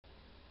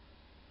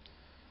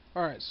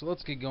Alright, so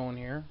let's get going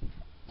here.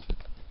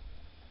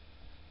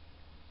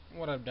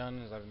 What I've done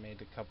is I've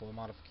made a couple of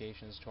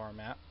modifications to our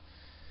map.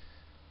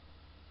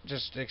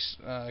 Just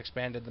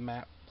expanded the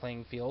map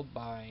playing field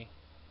by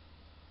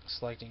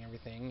selecting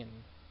everything and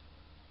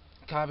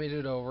copied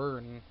it over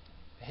and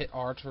hit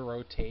R to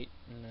rotate,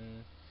 and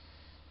then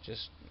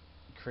just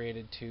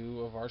created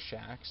two of our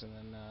shacks, and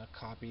then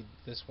copied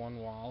this one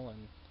wall,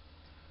 and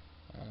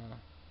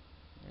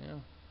yeah.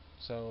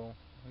 So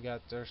we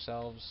got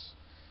ourselves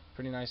a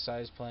pretty nice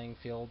sized playing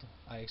field.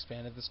 I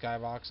expanded the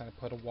skybox and I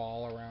put a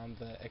wall around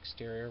the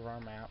exterior of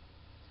our map.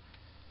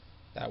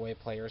 That way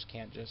players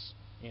can't just,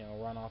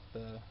 run off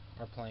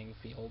our playing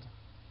field.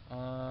 What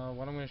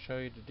I'm going to show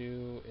you to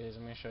do is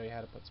I'm going to show you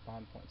how to put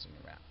spawn points in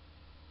your map.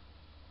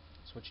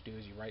 So what you do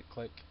is you right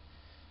click,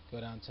 go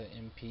down to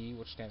MP,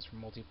 which stands for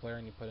multiplayer,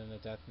 and you put in a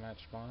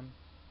deathmatch spawn.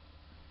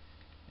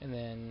 And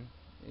then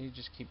you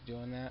just keep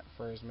doing that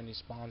for as many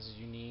spawns as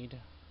you need.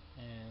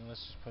 And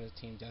let's just put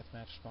a team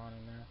deathmatch spawn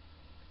in there.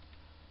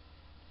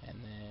 And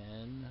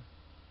then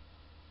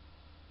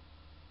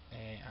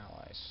a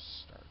ally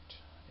start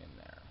in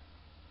there.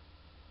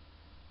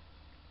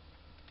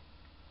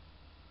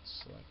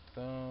 Select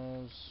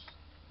those.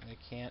 They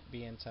can't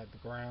be inside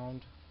the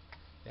ground.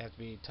 They have to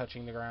be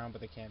touching the ground,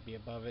 but they can't be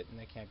above it, and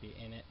they can't be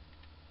in it.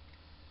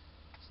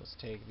 So let's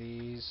take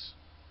these.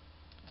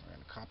 We're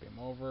going to copy them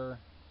over.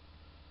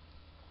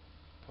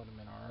 Put them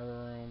in our other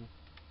room.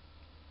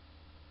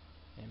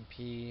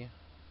 MP,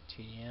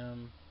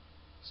 TDM,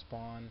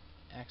 spawn,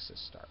 access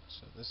start.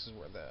 So this is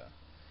where the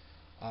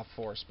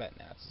COD4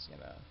 Spetnaz is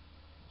going to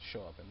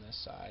show up in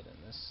this side,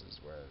 and this is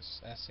where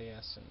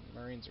SAS and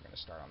Marines are going to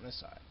start on this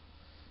side.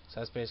 So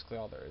that's basically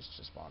all there is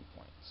to spawn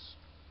points.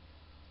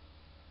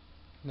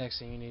 Next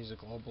thing you need is a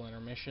global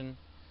intermission.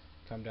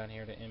 Come down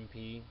here to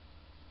MP,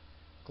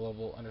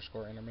 global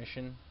 _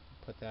 intermission,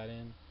 put that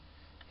in,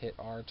 hit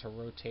R to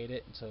rotate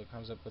it until it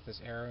comes up with this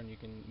arrow, and you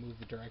can move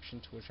the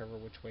direction to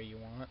which way you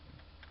want.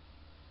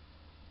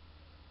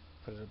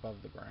 Put it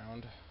above the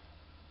ground.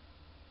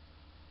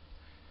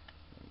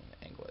 I'm going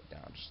to angle it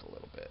down just a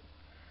little bit.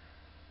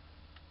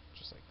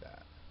 Just like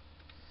that.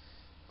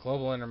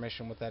 Global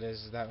intermission, what that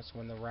is that's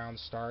when the round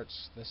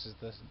starts. This is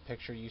the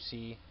picture you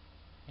see,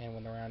 and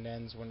when the round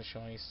ends, when it's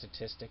showing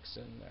statistics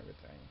and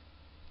everything.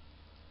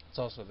 It's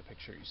also the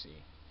picture you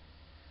see.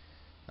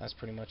 That's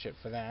pretty much it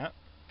for that.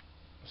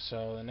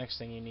 So the next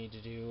thing you need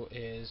to do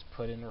is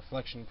put in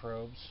reflection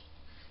probes.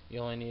 You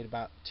only need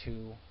about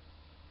 2.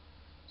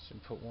 So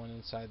put one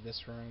inside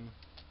this room,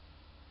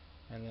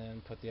 and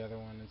then put the other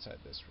one inside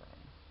this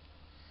room.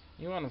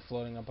 You want them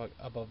floating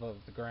above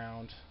the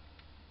ground.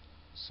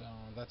 So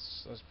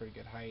that's pretty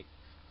good height.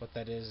 What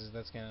that is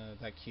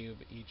that cube,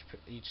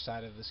 each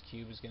side of this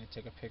cube is going to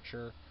take a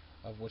picture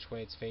of which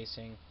way it's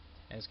facing,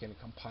 and it's going to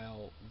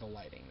compile the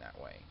lighting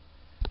that way.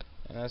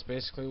 And that's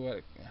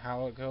basically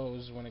how it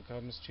goes when it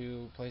comes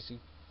to placing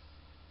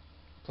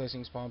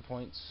spawn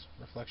points,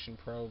 reflection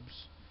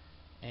probes,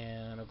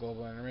 and a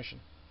global intermission.